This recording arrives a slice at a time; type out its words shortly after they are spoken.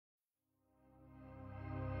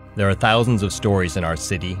There are thousands of stories in our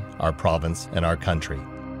city, our province, and our country.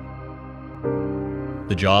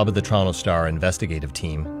 The job of the Toronto Star investigative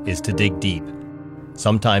team is to dig deep,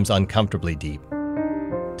 sometimes uncomfortably deep,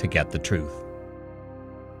 to get the truth.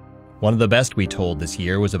 One of the best we told this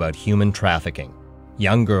year was about human trafficking.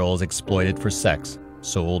 Young girls exploited for sex,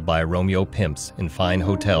 sold by Romeo pimps in fine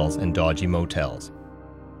hotels and dodgy motels.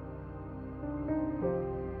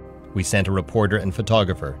 We sent a reporter and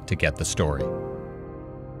photographer to get the story.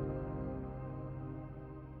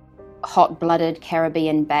 Hot-blooded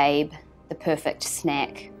Caribbean babe, the perfect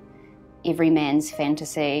snack, every man's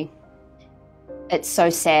fantasy. It's so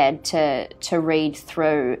sad to read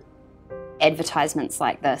through advertisements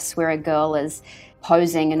like this where a girl is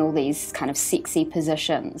posing in all these kind of sexy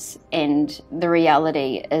positions and the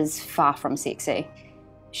reality is far from sexy.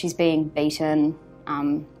 She's being beaten,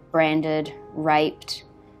 branded, raped,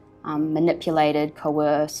 manipulated,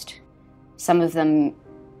 coerced. Some of them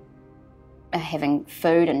are having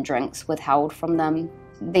food and drinks withheld from them.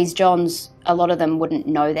 These Johns, a lot of them wouldn't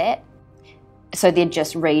know that. So they'd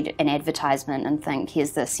just read an advertisement and think,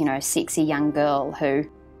 here's this, sexy young girl who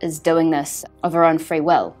is doing this of her own free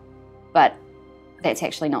will. But that's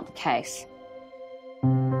actually not the case.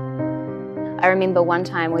 I remember one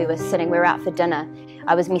time we were out for dinner.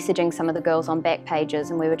 I was messaging some of the girls on back pages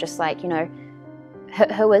and we were just like,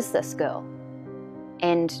 who is this girl?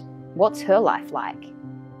 And what's her life like?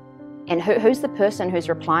 And who's the person who's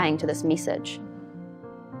replying to this message?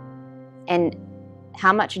 And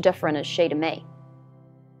how much different is she to me?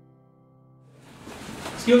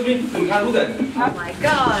 Excuse me, oh my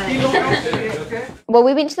God. Well,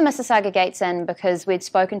 we went to the Mississauga Gates Inn because we'd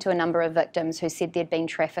spoken to a number of victims who said they'd been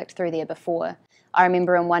trafficked through there before. I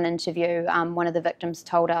remember in one interview, one of the victims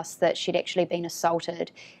told us that she'd actually been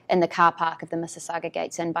assaulted in the car park of the Mississauga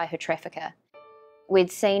Gates Inn by her trafficker.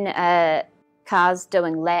 We'd seen cars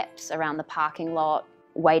doing laps around the parking lot,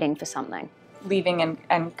 waiting for something. Leaving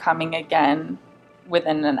and coming again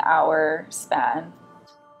within an hour span.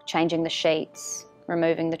 Changing the sheets,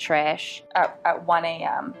 removing the trash. At 1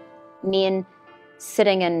 a.m. Men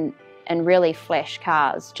sitting in really flash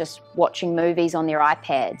cars, just watching movies on their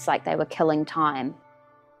iPads like they were killing time.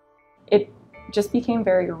 It just became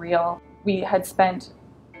very real. We had spent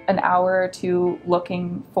an hour or two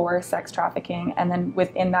looking for sex trafficking, and then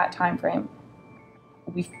within that time frame,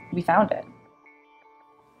 we found it.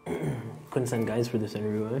 Couldn't send guys for this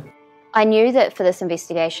interview, eh? I knew that for this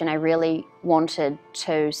investigation I really wanted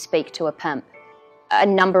to speak to a pimp. A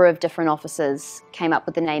number of different officers came up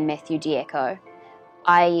with the name Matthew Diaco.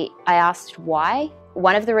 I asked why.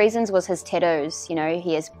 One of the reasons was his tattoos. He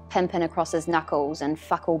has pimpin' across his knuckles and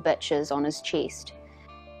fuck all bitches on his chest.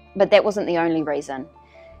 But that wasn't the only reason.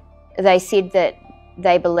 They said that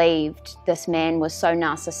they believed this man was so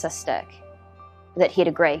narcissistic that he'd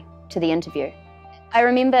agree to the interview. I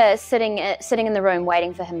remember sitting in the room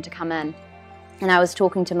waiting for him to come in, and I was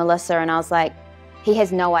talking to Melissa and I was like, he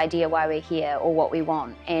has no idea why we're here or what we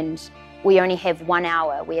want, and we only have 1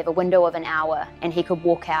 hour. We have a window of an hour and he could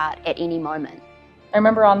walk out at any moment. I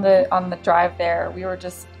remember on the drive there, we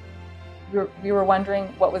were wondering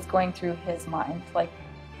what was going through his mind, like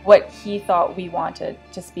what he thought we wanted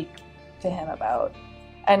to speak to him about.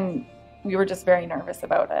 And we were just very nervous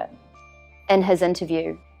about it. In his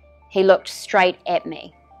interview, he looked straight at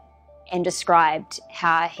me and described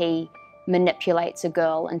how he manipulates a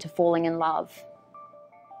girl into falling in love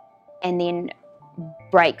and then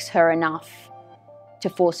breaks her enough to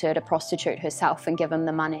force her to prostitute herself and give him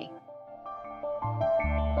the money.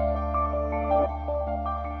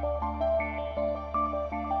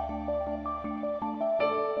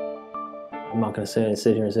 I'm not gonna sit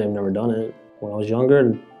here and say I've never done it. When I was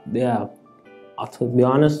younger, yeah, to be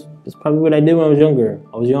honest, it's probably what I did when I was younger.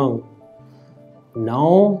 I was young.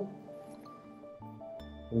 No.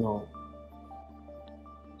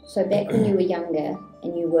 So back when you were younger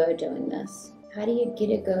and you were doing this, how do you get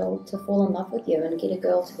a girl to fall in love with you and get a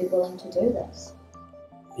girl to be willing to do this?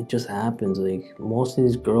 It just happens. Like, most of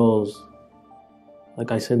these girls,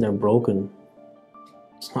 like I said, they're broken.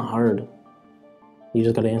 It's not hard. You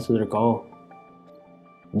just gotta answer their call.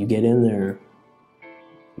 You get in there,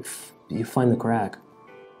 you find the crack.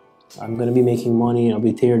 I'm gonna be making money and I'll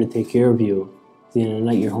be here to take care of you. At the end of the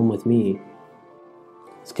night, you're home with me.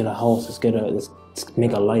 Let's get a house, let's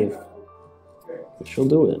make a life. She'll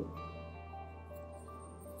do it.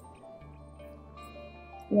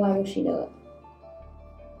 Why will she do it?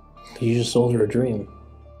 You just sold her a dream.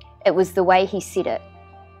 It was the way he said it.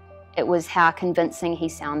 It was how convincing he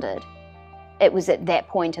sounded. It was at that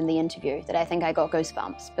point in the interview that I think I got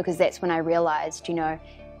goosebumps, because that's when I realized,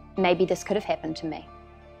 maybe this could have happened to me.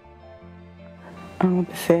 I don't know what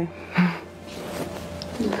to say.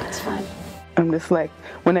 No, that's fine. I'm just like,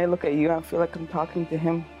 when I look at you, I feel like I'm talking to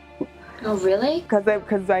him. Oh, really?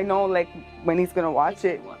 Because I know, like, when he's gonna watch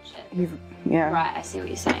it. Yeah. Right, I see what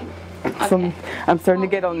you're saying. So Okay. I'm starting to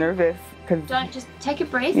get all nervous. Cause, Don't, just take a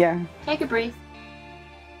breath. Yeah. Take a breath.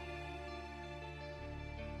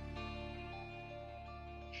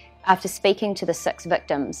 After speaking to the 6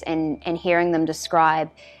 victims and hearing them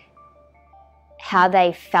describe how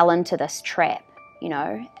they fell into this trap, you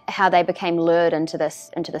know, how they became lured into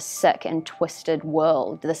this sick and twisted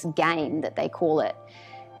world, this game that they call it,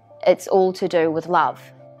 it's all to do with love.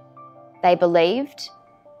 They believed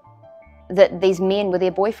that these men were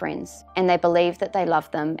their boyfriends, and they believed that they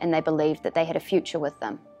loved them, and they believed that they had a future with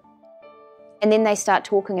them. And then they start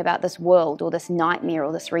talking about this world or this nightmare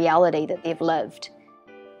or this reality that they've lived.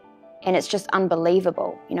 And it's just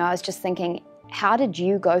unbelievable. You know, I was just thinking, how did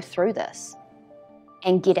you go through this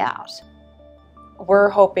and get out? We're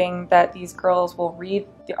hoping that these girls will read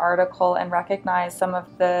the article and recognize some of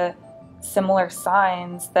the similar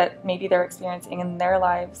signs that maybe they're experiencing in their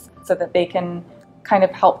lives so that they can kind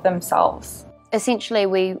of help themselves. Essentially,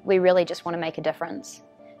 we really just want to make a difference.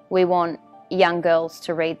 We want young girls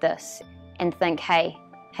to read this and think, hey,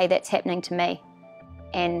 that's happening to me,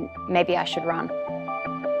 and maybe I should run.